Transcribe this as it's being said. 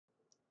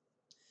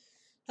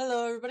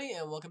Hello everybody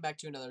and welcome back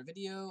to another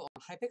video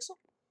on Hypixel.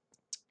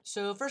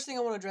 So first thing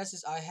I want to address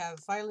is I have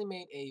finally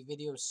made a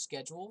video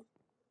schedule.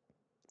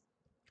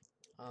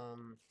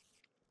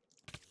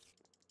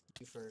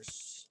 You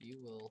first. You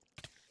will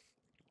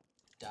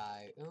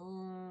die.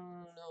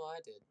 Oh no, I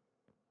did.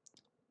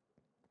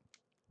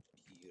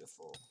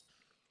 Beautiful.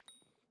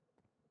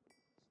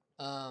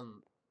 I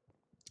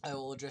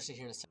will address it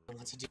here in a second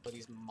once I deal with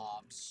these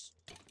mobs.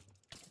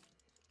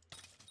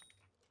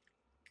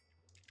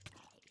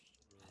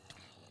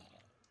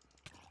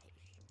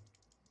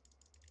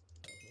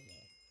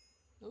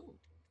 Ooh.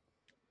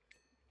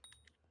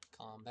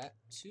 Combat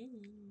 2.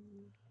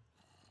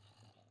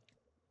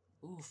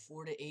 Ooh,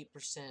 4 to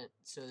 8%.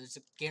 So there's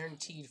a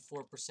guaranteed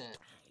 4%.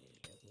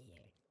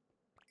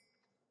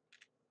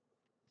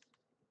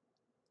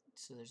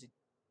 So there's a...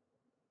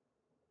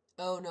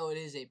 Oh no, it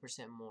is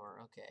 8% more.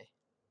 Okay.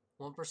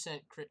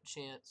 1% crit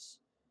chance.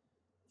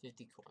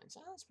 50 coins.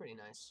 Oh, that's pretty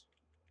nice.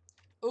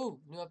 Oh,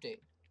 new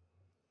update.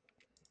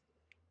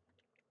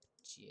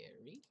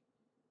 Jerry.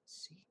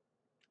 Let's see.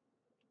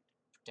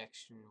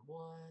 Protection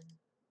 1.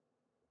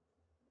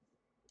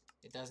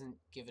 It doesn't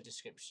give a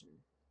description.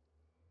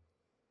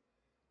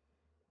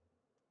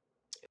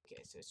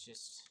 Okay, so it's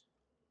just...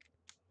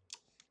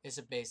 It's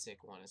a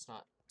basic one. It's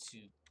not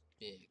too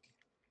big.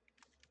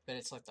 But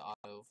it's like the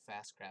auto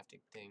fast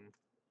crafting thing.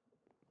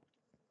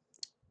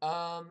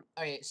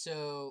 Alright,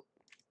 so...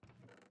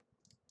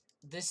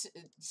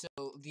 So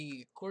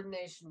the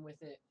coordination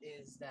with it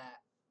is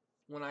that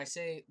when I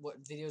say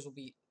what videos will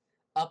be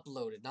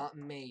uploaded, not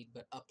made,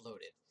 but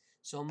uploaded.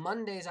 So on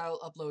Mondays I will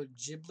upload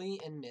Ghibli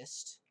and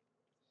Myst.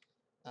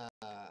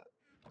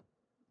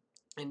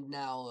 And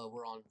now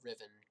we're on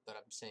Riven, but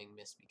I'm saying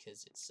Myst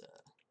because it's,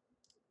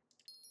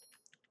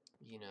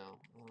 you know,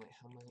 oh wait,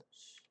 how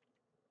much?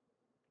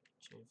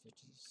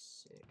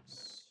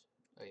 256.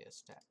 Oh yeah,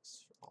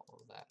 stacks for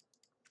all of that.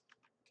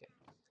 Okay.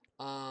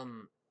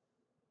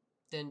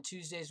 Then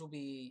Tuesdays will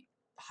be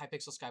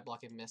Hypixel,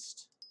 Skyblock, and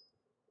Myst.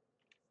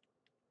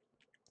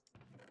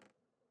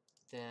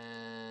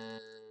 Then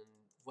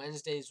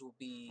Wednesdays will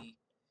be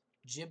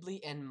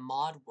Ghibli and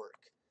mod work.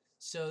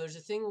 So there's a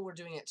thing we're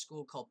doing at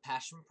school called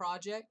Passion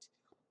Project,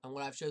 and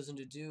what I've chosen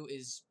to do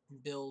is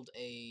build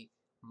a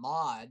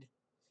mod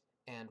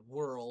and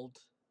world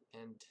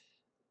and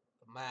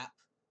a map,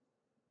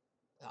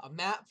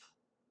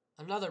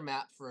 another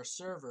map for a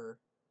server,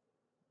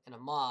 and a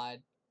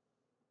mod,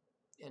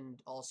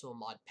 and also a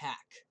mod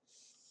pack.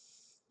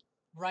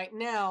 Right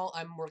now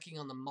I'm working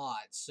on the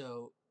mod,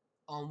 so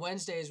on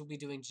Wednesdays we'll be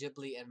doing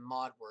Ghibli and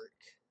mod work.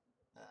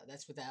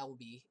 That's what that will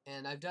be.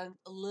 And I've done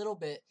a little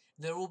bit.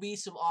 There will be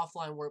some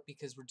offline work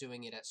because we're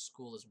doing it at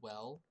school as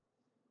well.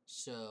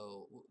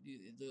 So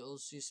there'll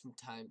see some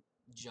time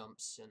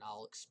jumps and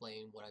I'll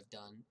explain what I've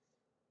done.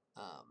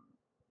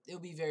 It'll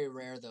be very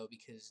rare though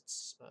because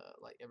it's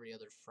like every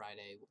other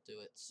Friday we'll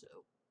do it.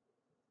 So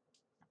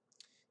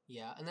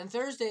yeah. And then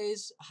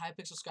Thursdays,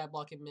 Hypixel,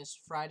 Skyblock, and Myst.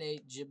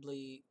 Friday,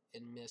 Ghibli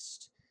and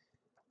Myst.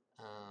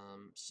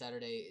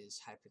 Saturday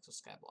is Hypixel,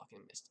 Skyblock,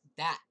 and Myst.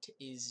 That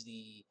is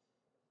the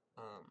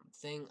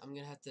thing. I'm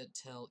gonna have to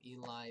tell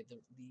Eli the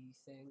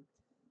thing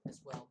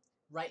as well.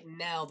 Right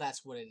now,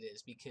 that's what it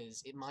is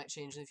because it might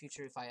change in the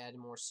future if I add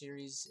more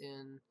series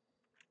in.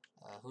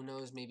 Who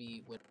knows?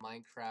 Maybe when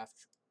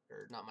Minecraft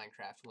or not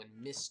Minecraft, when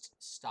Myst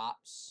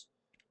stops,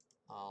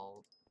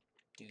 I'll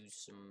do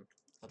some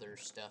other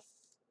stuff.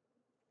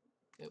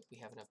 Nope, we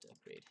have enough to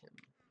upgrade him.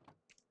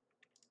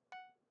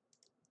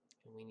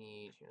 And we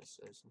need here's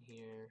those in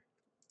here.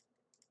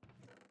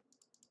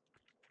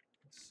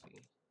 Let's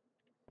see.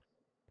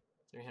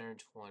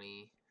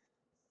 320.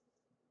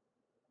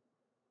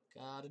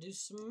 Gotta do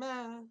some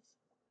math.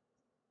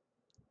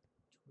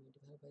 20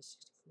 divided by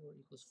 64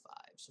 equals 5.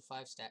 So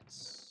 5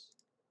 stacks.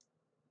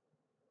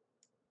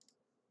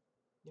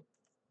 Yep.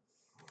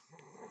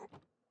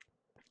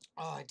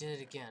 Oh, I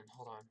did it again.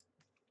 Hold on.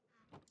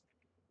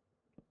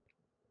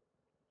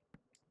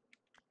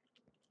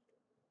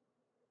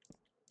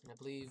 And I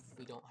believe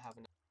we don't have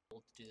enough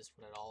gold to do this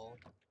one at all.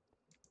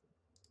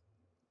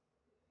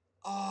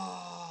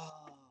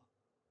 Oh!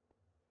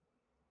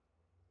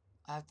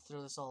 I have to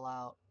throw this all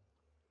out.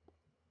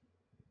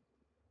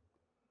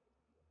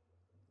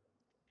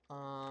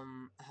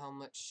 How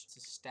much to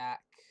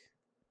stack?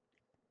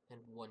 And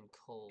 1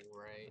 coal,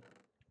 right?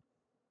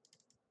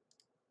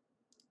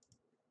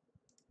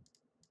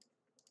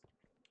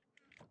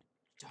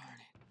 Darn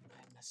it,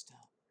 I messed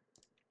up.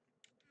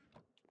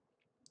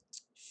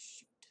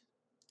 Shoot.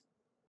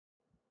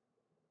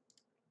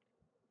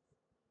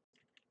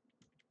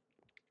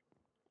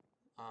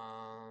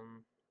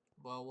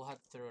 Well, we'll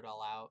have to throw it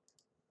all out.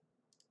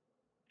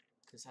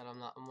 Because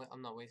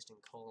I'm not wasting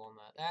coal on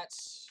that.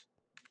 That's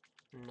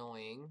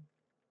annoying.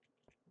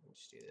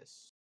 Let's do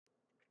this.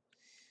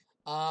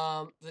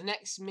 The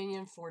next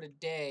minion for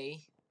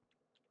today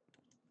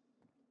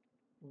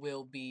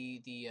will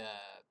be the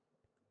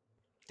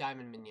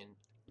diamond minion.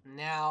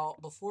 Now,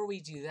 before we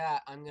do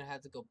that, I'm gonna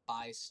have to go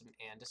buy some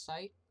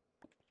andesite,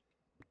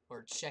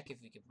 or check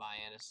if we can buy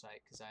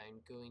andesite, because I'm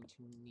going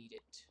to need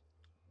it.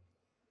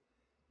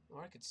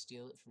 Or I could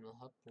steal it from the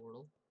hub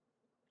portal.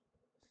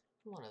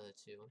 One of the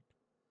two.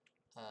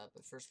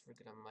 But first we're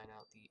gonna mine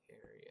out the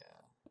area.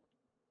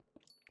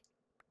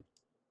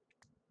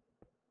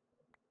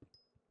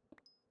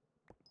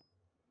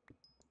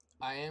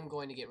 I am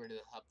going to get rid of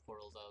the hub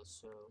portal though,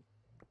 so...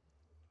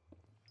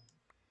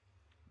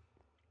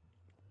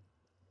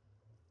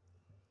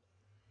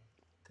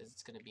 because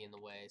it's gonna be in the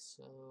way,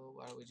 so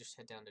why don't we just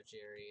head down to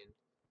Jerry and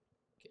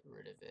get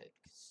rid of it,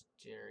 because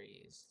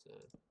Jerry is the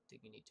thing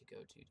you need to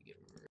go to get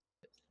rid of it.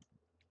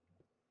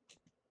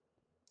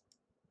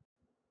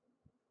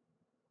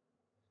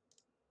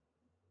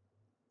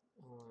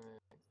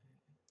 Alright.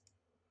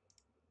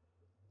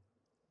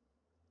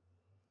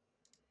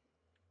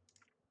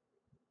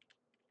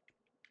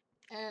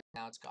 And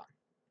now it's gone.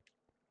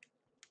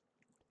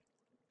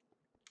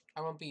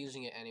 I won't be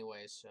using it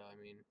anyway, so I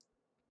mean...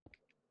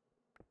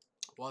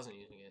 wasn't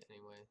using it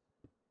anyway.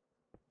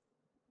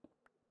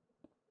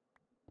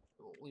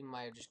 We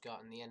might have just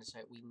gotten the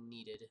andesite we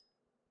needed.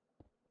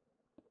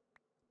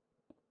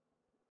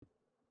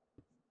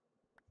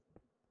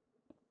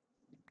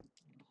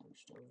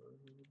 Hunched over a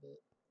little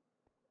bit.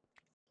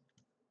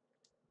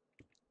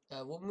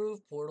 We'll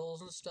move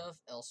portals and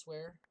stuff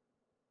elsewhere.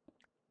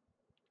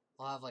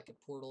 I'll have like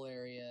a portal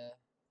area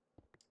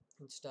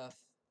and stuff.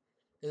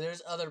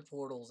 There's other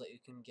portals that you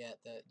can get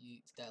that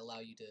allow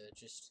you to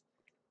just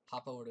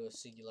hop over to a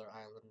singular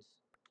island.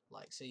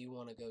 Like, say you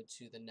want to go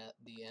to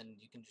the end,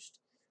 you can just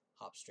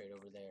hop straight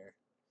over there.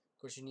 Of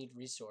course, you need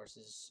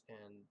resources,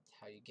 and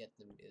how you get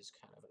them is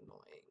kind of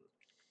annoying.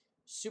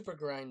 Super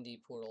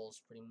grindy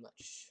portals, pretty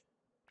much.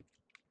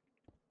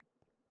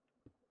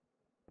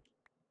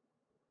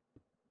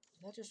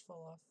 Did that just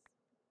fall off?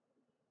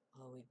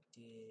 Oh, it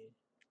did.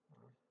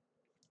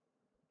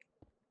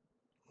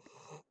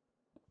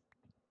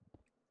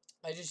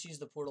 I just use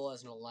the portal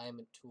as an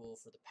alignment tool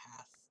for the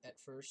path at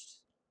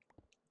first,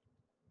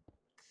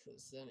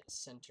 because then it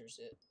centers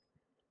it.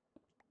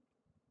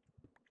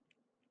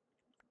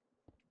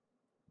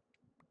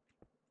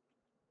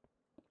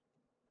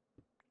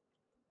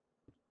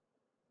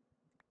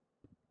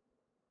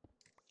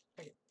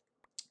 Okay,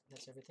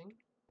 that's everything.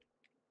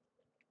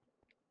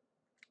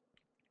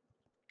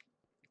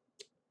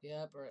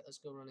 Yep, alright, let's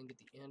go run and get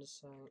the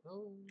andesite.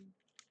 Oh,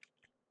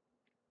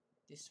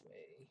 this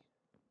way.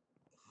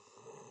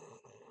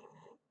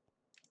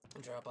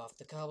 Drop off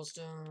the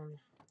cobblestone.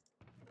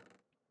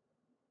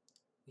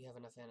 We have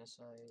enough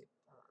andesite.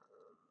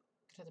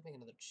 Could have to make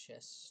another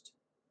chest.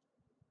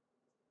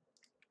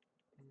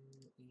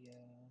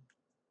 Yeah.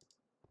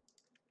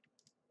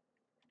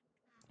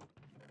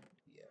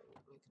 Yeah,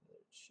 we'll make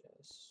another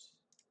chest.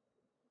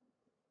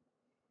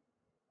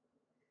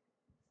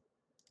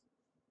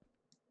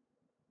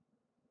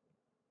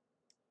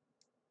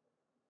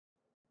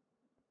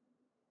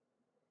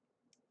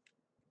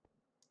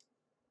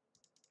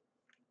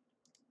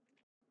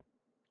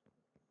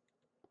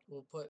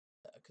 We'll put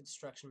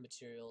construction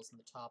materials in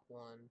the top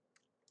one.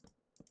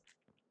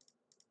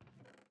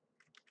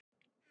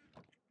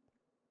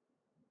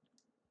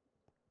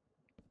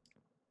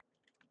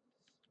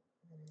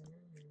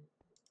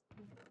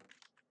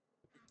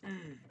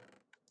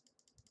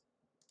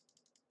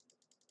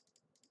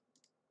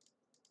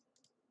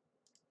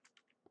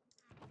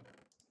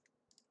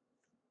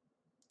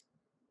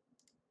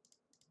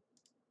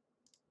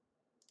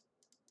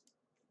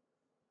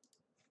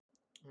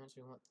 Alright,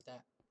 so we want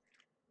that.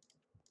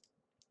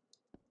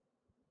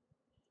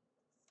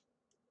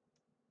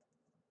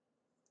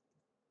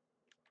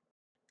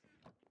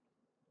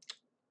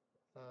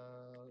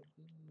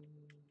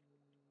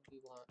 We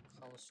want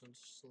cobblestone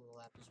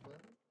slab as well.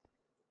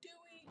 Do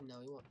we? No,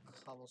 we want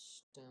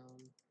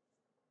cobblestone.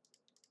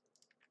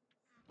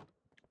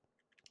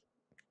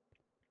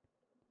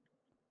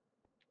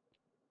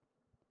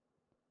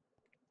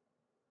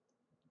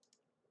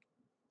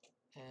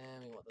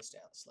 And we want the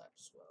down slab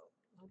as well.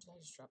 Oh, did I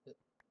just drop it?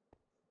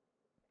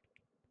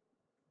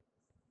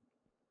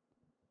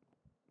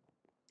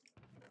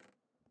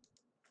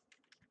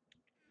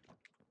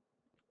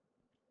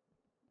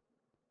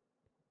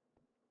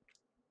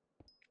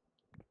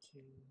 Two,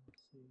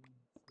 three,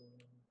 four,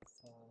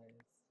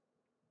 five,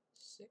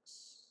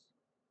 six.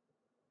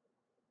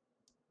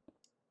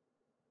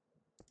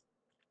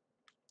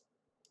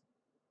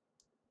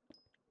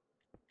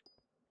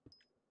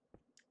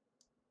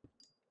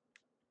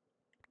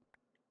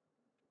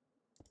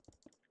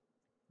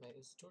 Wait,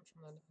 is the torch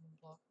from that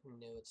block?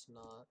 No, it's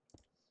not.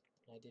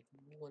 I did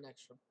one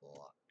extra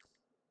block.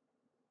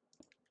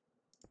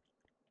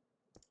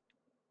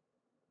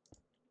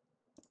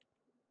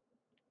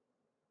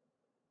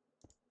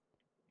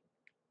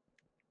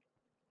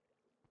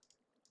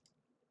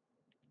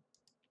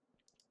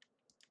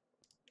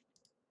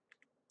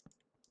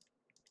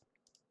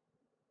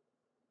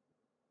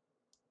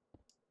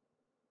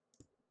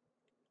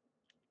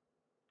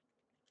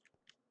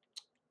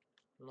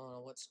 I don't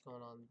know what's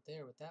going on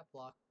there with that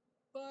block,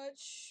 but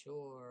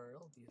sure,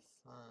 it'll be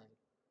fine.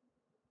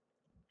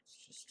 It's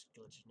just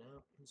glitching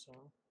out, that's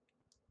all.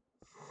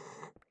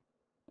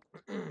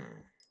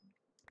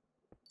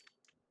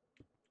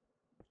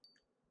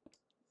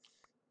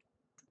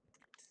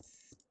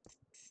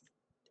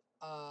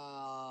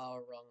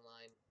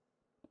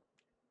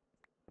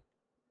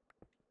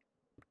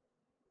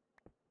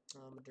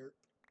 derp.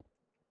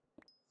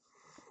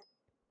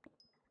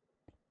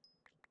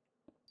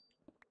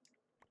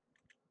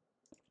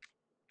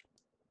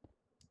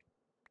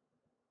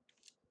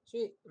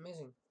 Sweet,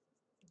 amazing.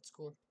 It's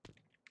cool.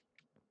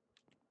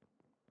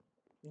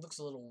 It looks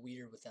a little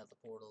weird without the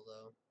portal,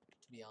 though,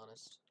 to be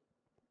honest.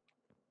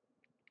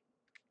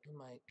 I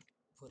might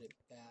put it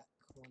back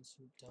once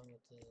I'm done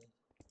with the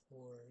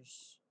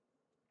ores.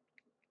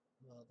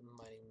 Well, the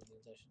mining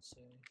minions, I should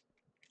say.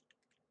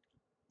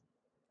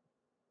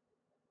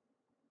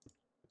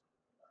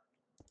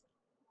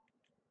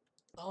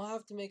 I'll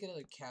have to make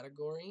another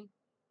category.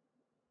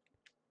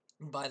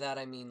 By that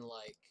I mean,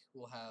 like,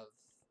 we'll have...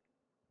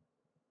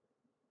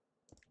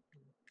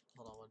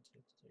 Hold on, 1, 2,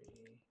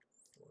 3,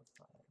 4,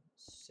 5,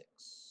 6.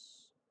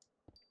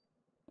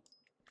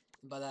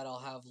 By that I'll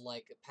have,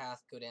 like, a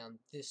path go down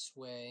this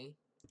way.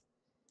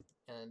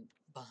 And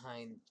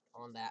behind,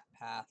 on that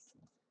path,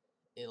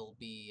 it'll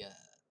be,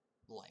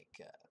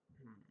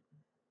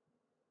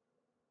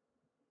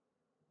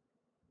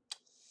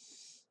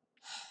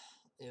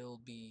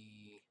 it'll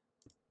be...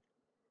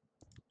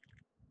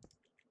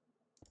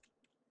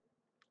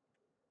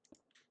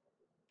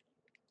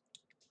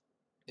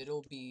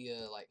 It'll be,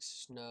 like,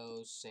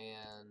 snow,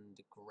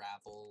 sand,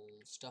 gravel,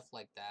 stuff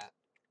like that.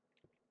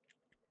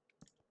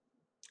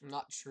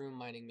 Not true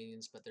mining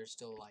minions, but they're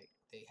still, like,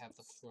 they have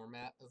the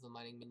format of a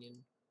mining minion.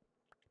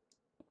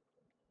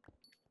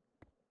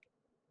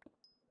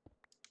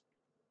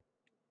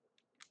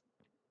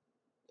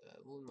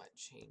 We might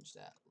change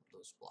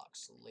those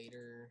blocks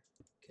later,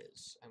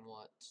 because I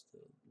want the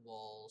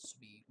walls to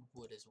be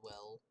wood as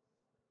well.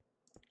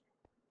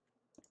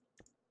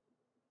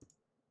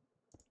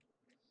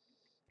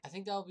 I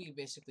think that'll be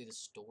basically the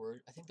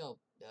storage. I think that'll,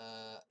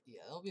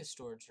 yeah, that'll be a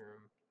storage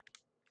room.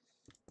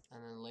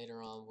 And then later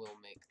on, we'll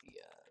make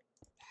the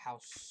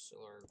house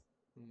or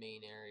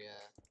main area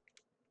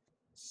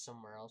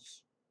somewhere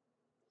else.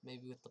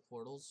 Maybe with the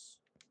portals.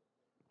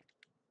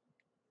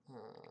 We're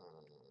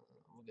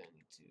gonna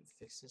need to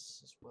fix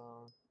this as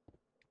well.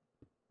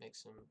 Make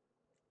some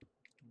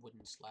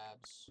wooden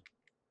slabs.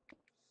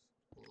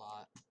 A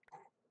lot.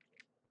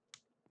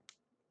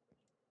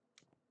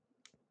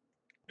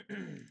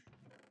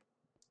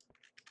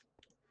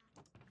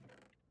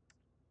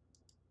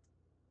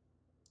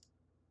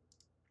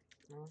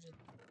 Where was it?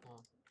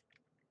 Oh.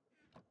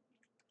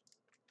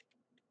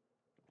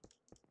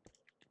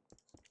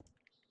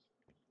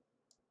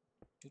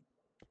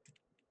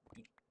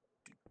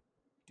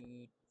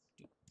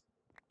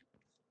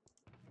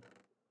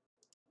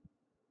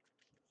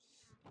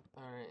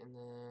 Alright, and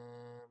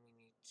then we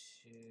need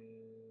to...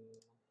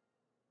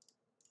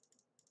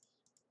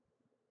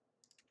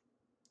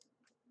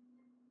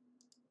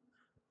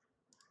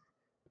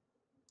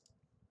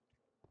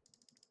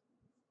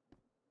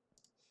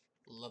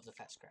 Love the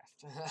fast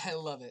craft. I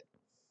love it.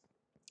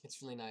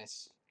 It's really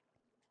nice.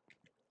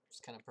 It's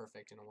kind of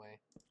perfect in a way.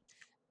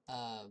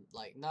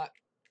 Like, not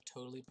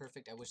totally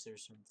perfect. I wish there were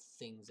some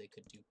things they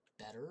could do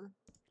better.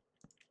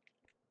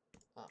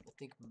 I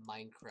think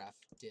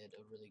Minecraft did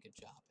a really good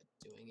job at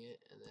doing it,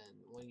 and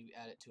then when you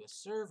add it to a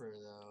server,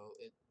 though,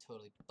 it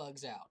totally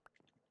bugs out.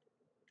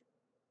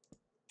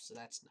 So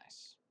that's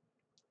nice.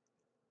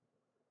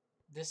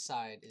 This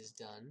side is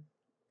done.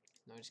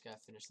 Now I just gotta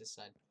finish this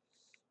side.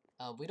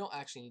 We don't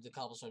actually need the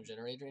cobblestone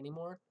generator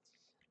anymore.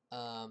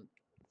 Alright,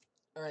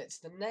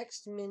 so the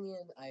next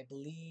minion, I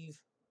believe,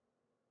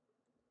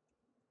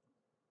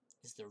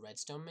 is the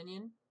redstone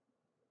minion.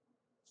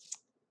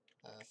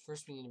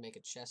 First we need to make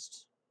a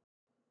chest.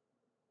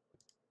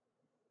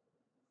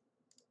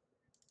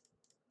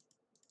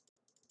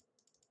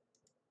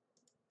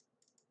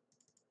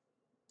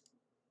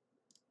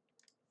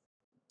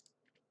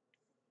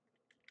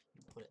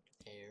 Put it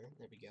there.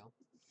 There we go.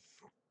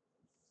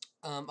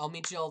 I'll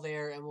meet you all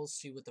there, and we'll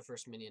see what the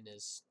first minion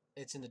is.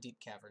 It's in the deep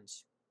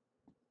caverns.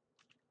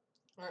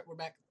 Alright, we're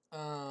back.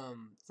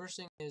 First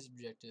thing is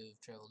objective,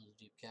 travel to the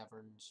deep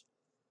caverns.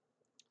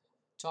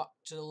 Talk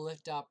to the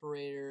lift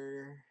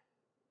operator.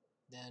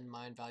 Then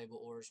mine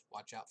valuable ores.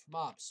 Watch out for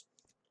mobs.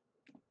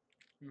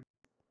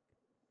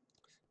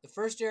 The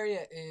first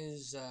area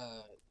is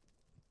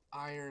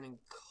iron and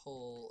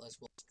coal as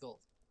well as gold.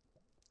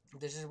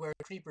 This is where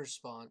creepers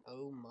spawn.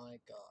 Oh my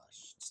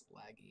gosh, it's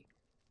laggy.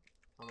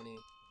 How many?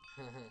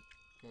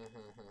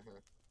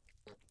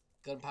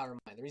 Gunpowder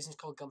mine. The reason it's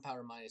called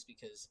gunpowder mine is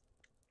because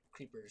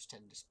creepers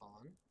tend to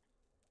spawn.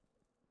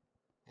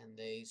 And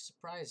they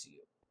surprise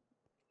you.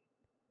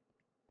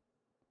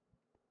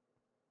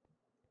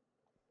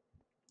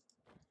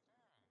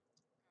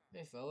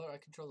 Hey fella, I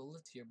control the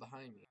lift here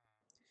behind me.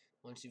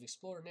 Once you've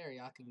explored an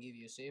area, I can give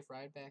you a safe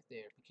ride back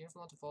there. Be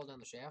careful not to fall down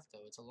the shaft,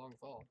 though. It's a long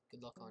fall.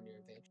 Good luck on your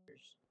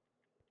adventures.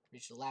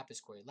 Reach the Lapis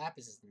quarry.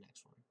 Lapis is the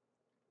next one.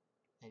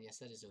 And yes,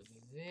 that is a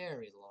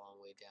very long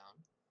way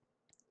down.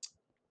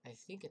 I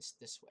think it's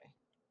this way.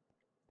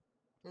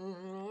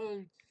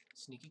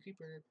 Sneaky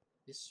creeper.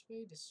 This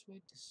way, this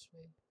way, this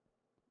way.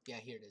 Yeah,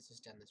 here it is. It's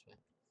down this way.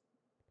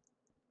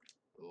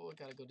 Oh, I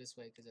gotta go this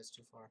way because that's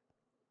too far.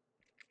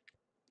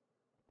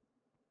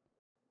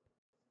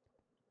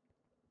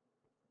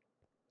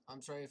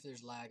 I'm sorry if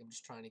there's lag. I'm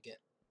just trying to get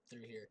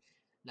through here.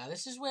 Now,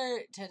 this is where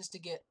it tends to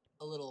get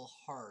a little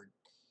hard.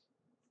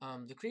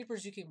 The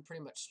creepers you can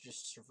pretty much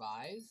just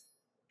survive,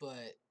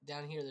 but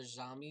down here there's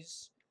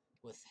zombies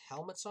with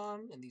helmets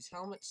on, and these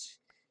helmets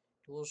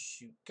will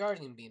shoot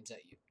guardian beams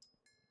at you.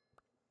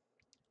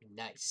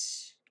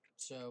 Nice.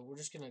 So we're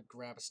just gonna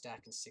grab a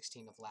stack and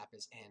 16 of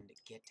Lapis and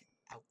get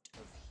out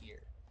of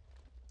here.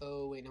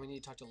 Oh wait, no, we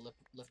need to talk to the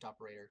lift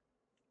operator,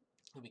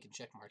 and we can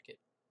check mark it.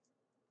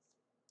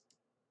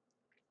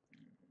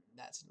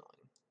 That's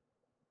annoying.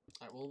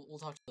 All right, we'll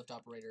talk to the lift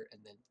operator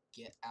and then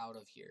get out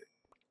of here.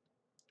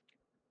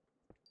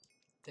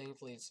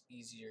 Thankfully, it's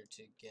easier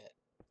to get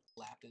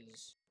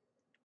Lapis.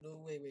 No,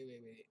 wait.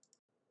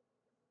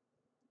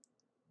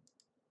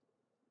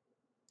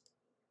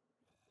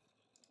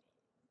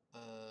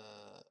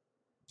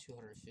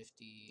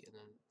 250, and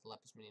then the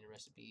Lapis Minion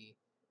recipe.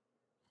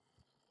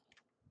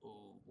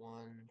 Oh,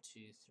 1,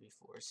 2, 3,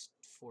 4.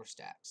 4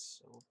 stacks.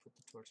 So we'll put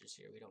the torches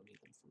here. We don't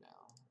need them for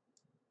now.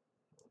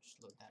 We'll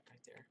just load that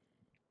right there.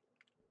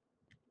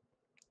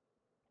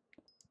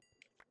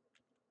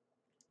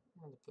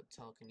 I'm going to put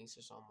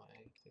telekinesis on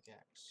my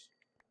pickaxe.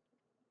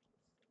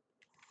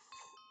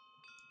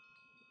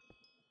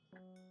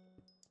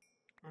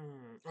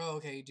 Oh,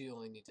 okay, you do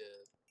only need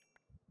to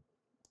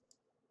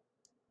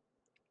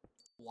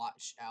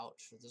watch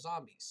out for the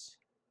zombies.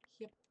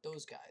 Yep,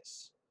 those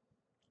guys.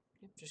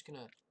 Yep, just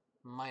gonna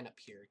mine up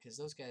here, because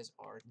those guys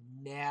are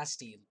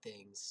nasty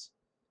things.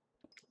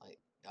 Like,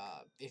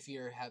 if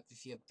you have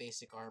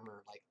basic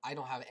armor, like, I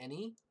don't have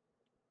any,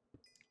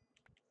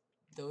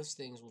 those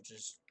things will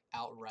just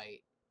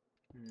outright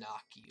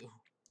knock you.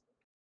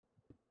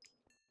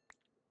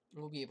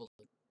 We'll be able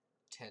to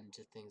tend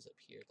to things up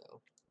here,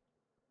 though.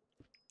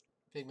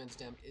 Pigman's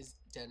den is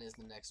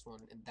the next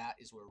one, and that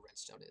is where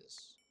redstone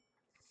is.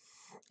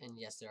 And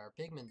yes, there are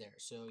pigmen there,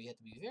 so you have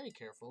to be very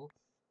careful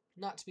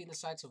not to be in the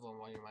sights of one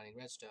while you're mining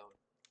redstone.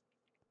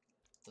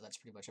 So that's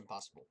pretty much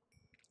impossible.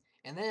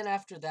 And then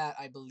after that,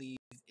 I believe,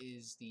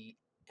 is the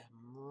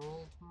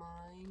emerald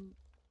mine,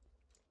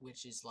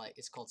 which is like,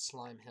 it's called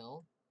Slime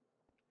Hill.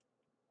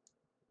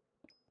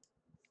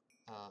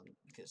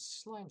 Because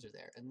slimes are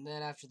there. And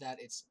then after that,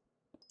 it's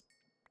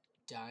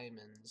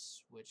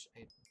diamonds, which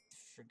I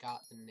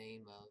forgot the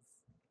name of.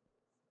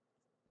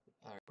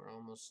 Alright, we're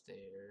almost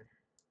there.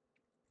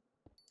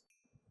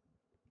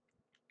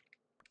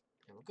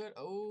 And we're good.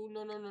 Oh,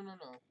 no.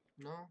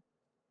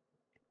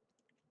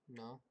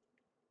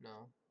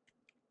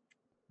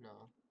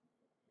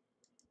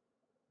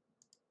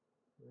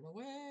 Run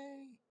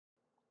away.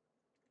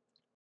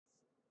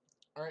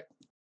 Alright.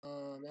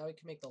 Now we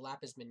can make the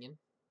Lapis Minion.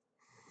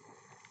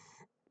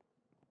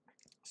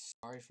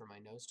 Sorry for my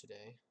nose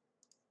today.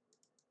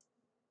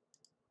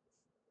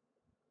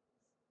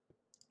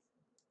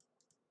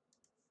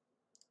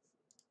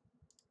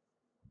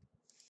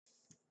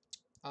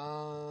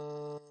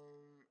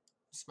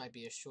 This might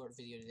be a short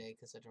video today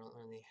because I don't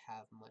really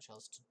have much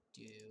else to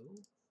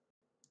do.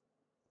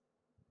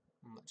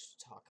 Much to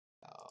talk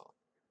about.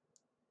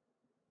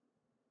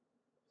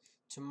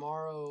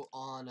 Tomorrow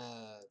on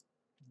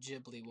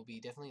Ghibli will be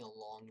definitely a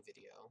long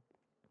video.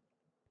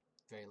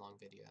 Very long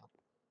video.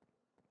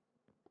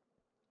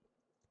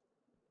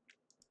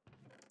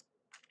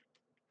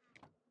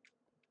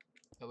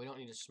 But we don't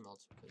need to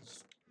smelt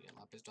because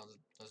Lapis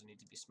doesn't need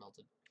to be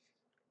smelted.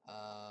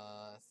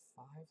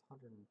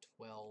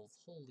 512.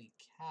 Holy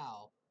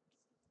cow.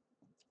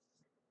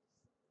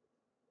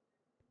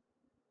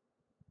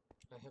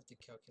 I have to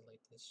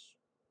calculate this.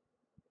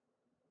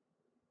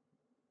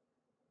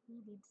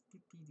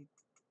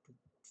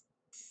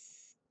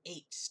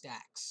 8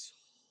 stacks.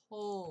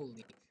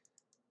 Holy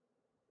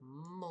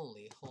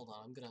moly. Hold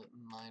on, I'm gonna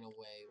mine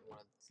away one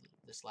of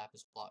this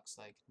lapis block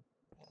so I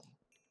can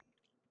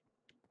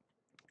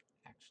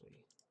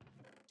actually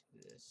do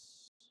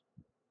this.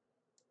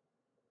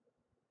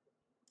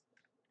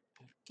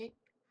 Okay.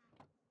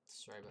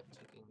 Sorry about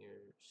taking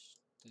your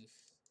stuff.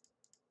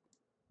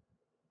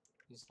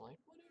 He's like,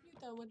 what have you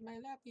done with my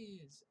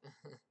lapis?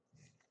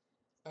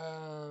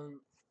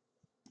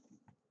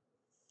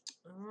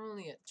 We're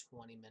only at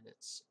 20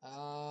 minutes.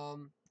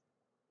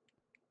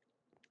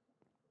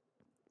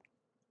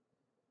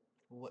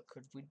 What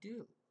could we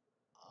do?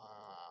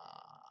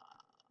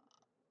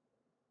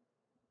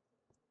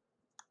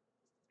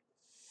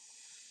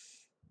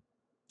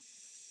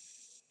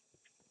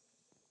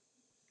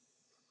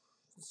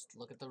 Let's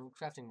look at the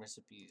crafting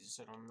recipes.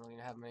 I don't really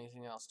have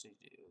anything else to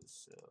do,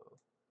 so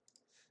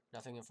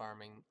nothing in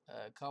farming.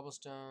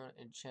 Cobblestone,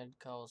 enchanted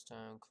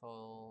cobblestone,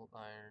 coal,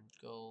 iron,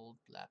 gold,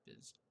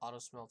 lapis, auto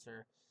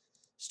smelter,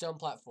 stone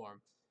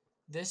platform.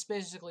 This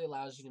basically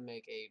allows you to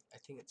make I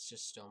think it's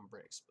just stone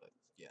bricks, but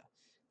yeah.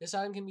 This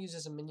item can be used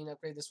as a minion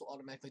upgrade. This will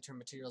automatically turn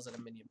materials that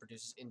a minion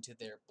produces into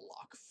their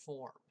block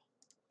form.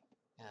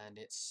 And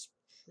it's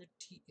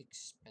pretty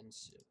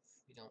expensive.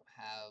 We don't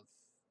have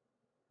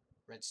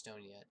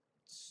redstone yet,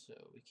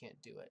 so we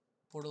can't do it.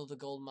 Portal to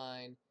gold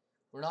mine.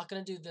 We're not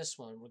going to do this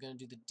one. We're going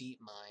to do the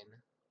deep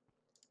mine.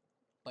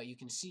 But you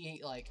can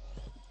see, like,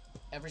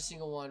 Every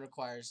single one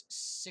requires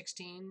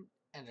 16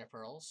 ender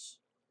pearls,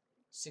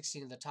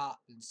 16 at the top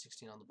and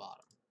 16 on the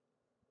bottom.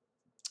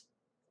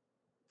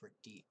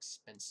 Pretty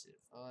expensive.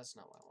 Oh, that's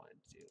not what I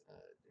wanted to do.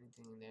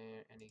 Anything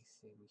there?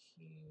 Anything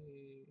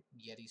here?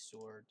 Yeti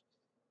sword.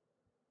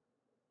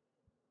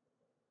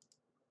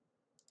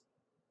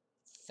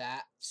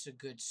 That's a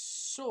good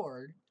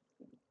sword.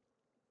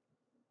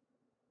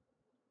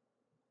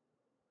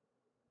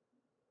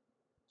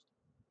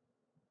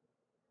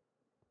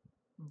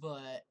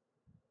 But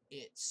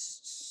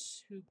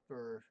it's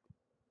super...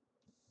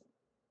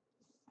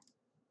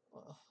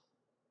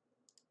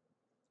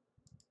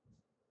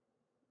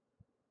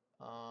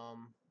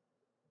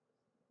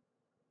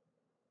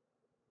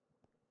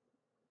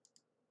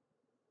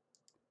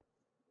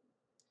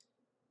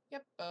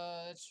 Yep,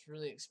 it's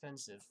really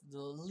expensive. The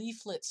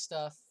leaflet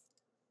stuff,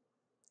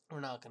 we're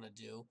not gonna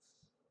do.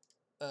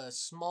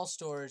 Small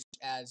storage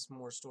adds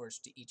more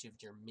storage to each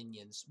of your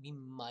minions. We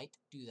might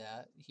do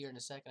that. Here in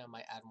a second, I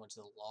might add one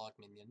to the log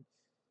minion.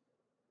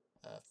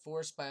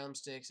 Forest biome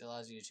sticks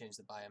allows you to change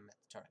the biome at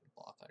the target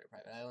block on your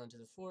private island to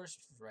the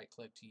forest. Right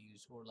click to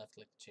use or left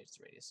click to change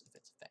the radius of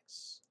its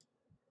effects.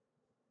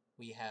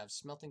 We have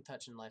smelting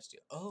touch and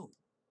lifesteal. Oh!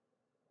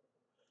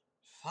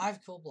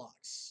 5 coal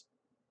blocks.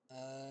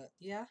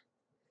 Yeah.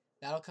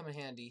 That'll come in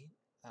handy.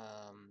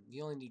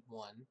 You only need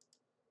 1.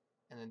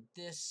 And then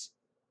this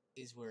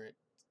is where it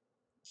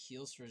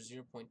heals for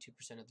 0.2%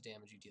 of the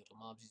damage you deal to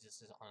mobs.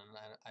 This is on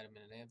an item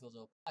in an anvil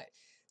to apply.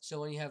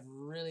 So when you have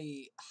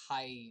really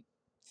high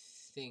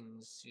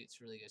things,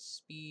 it's really good.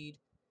 Speed,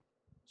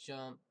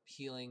 jump,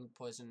 healing,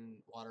 poison,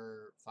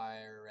 water,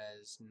 fire,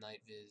 res,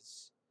 night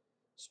viz,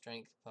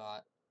 strength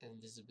pot,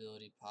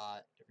 invisibility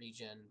pot,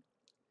 regen,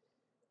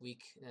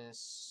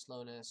 weakness,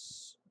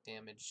 slowness,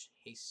 damage,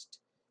 haste,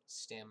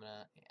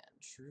 stamina,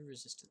 and true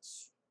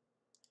resistance.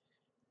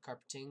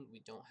 Carpeting, we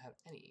don't have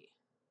any.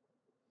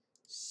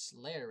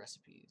 Slayer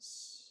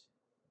recipes.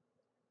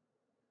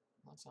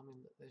 What's on me?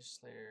 There's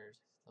Slayer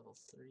level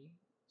 3,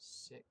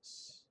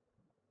 6.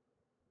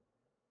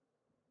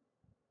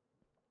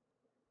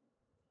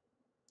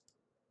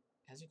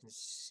 As you can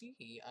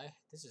see,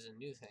 this is a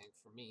new thing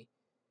for me.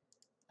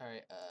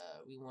 Alright,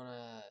 we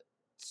wanna,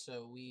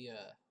 so we,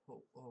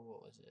 what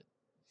was it?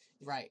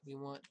 Right, we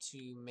want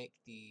to make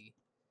we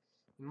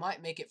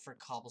might make it for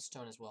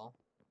cobblestone as well.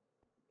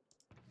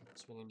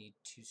 So we're gonna need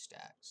 2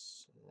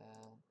 stacks. So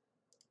that.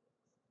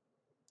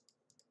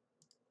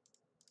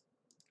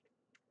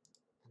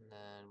 And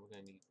then we're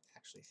gonna need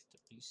actually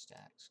 3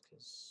 stacks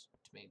because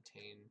to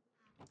maintain.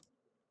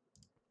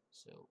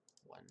 So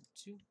 1,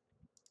 2.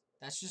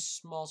 That's just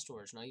small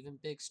storage, not even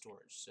big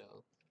storage.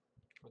 So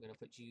we're gonna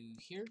put you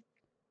here,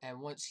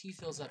 and once he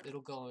fills up,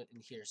 it'll go in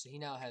here. So he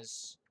now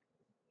has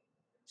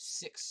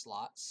 6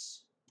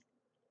 slots,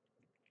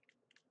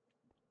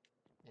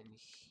 and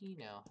he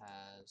now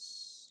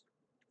has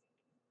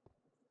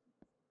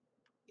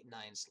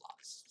 9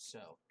 slots.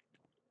 So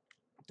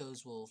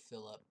those will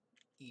fill up,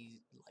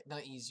 like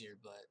not easier,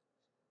 but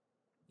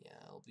yeah,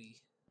 it'll be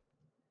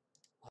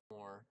a lot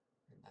more,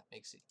 and that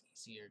makes it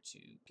easier to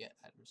get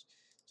items.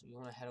 So you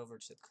want to head over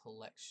to the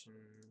collection,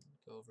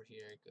 go over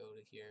here, go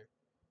to here.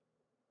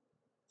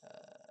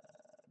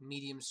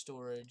 Medium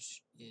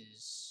storage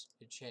is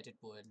enchanted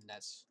wood, and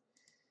that's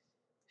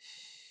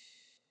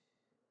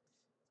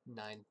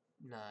 9,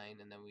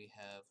 and then we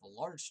have a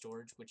large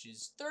storage, which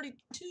is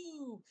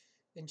 32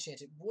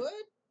 enchanted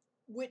wood,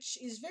 which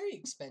is very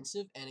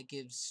expensive, and it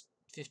gives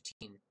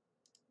 15.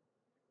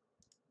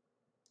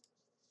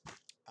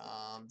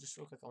 Just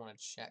real quick, I want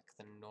to check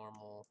the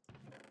normal.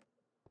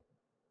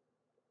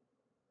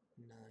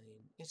 9.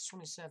 It's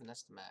 27.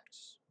 That's the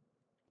max.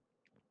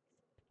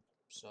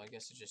 So I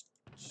guess it just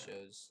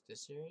shows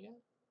this area.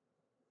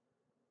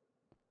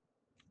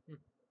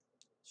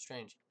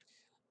 Strange.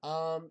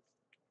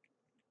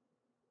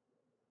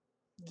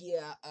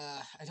 Yeah,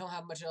 I don't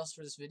have much else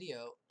for this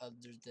video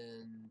other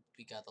than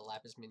we got the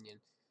Lapis Minion.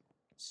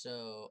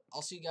 So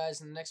I'll see you guys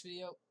in the next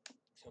video.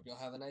 Hope y'all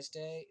have a nice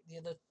day.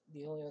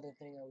 The only other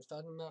thing I was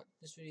talking about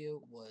this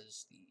video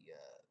was the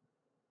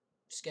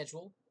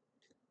schedule.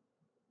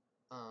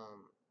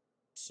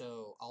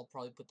 So I'll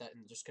probably put that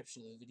in the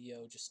description of the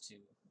video just to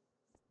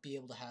be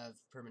able to have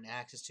permanent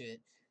access to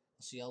it.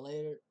 I'll see y'all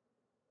later.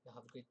 Y'all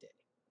have a great day.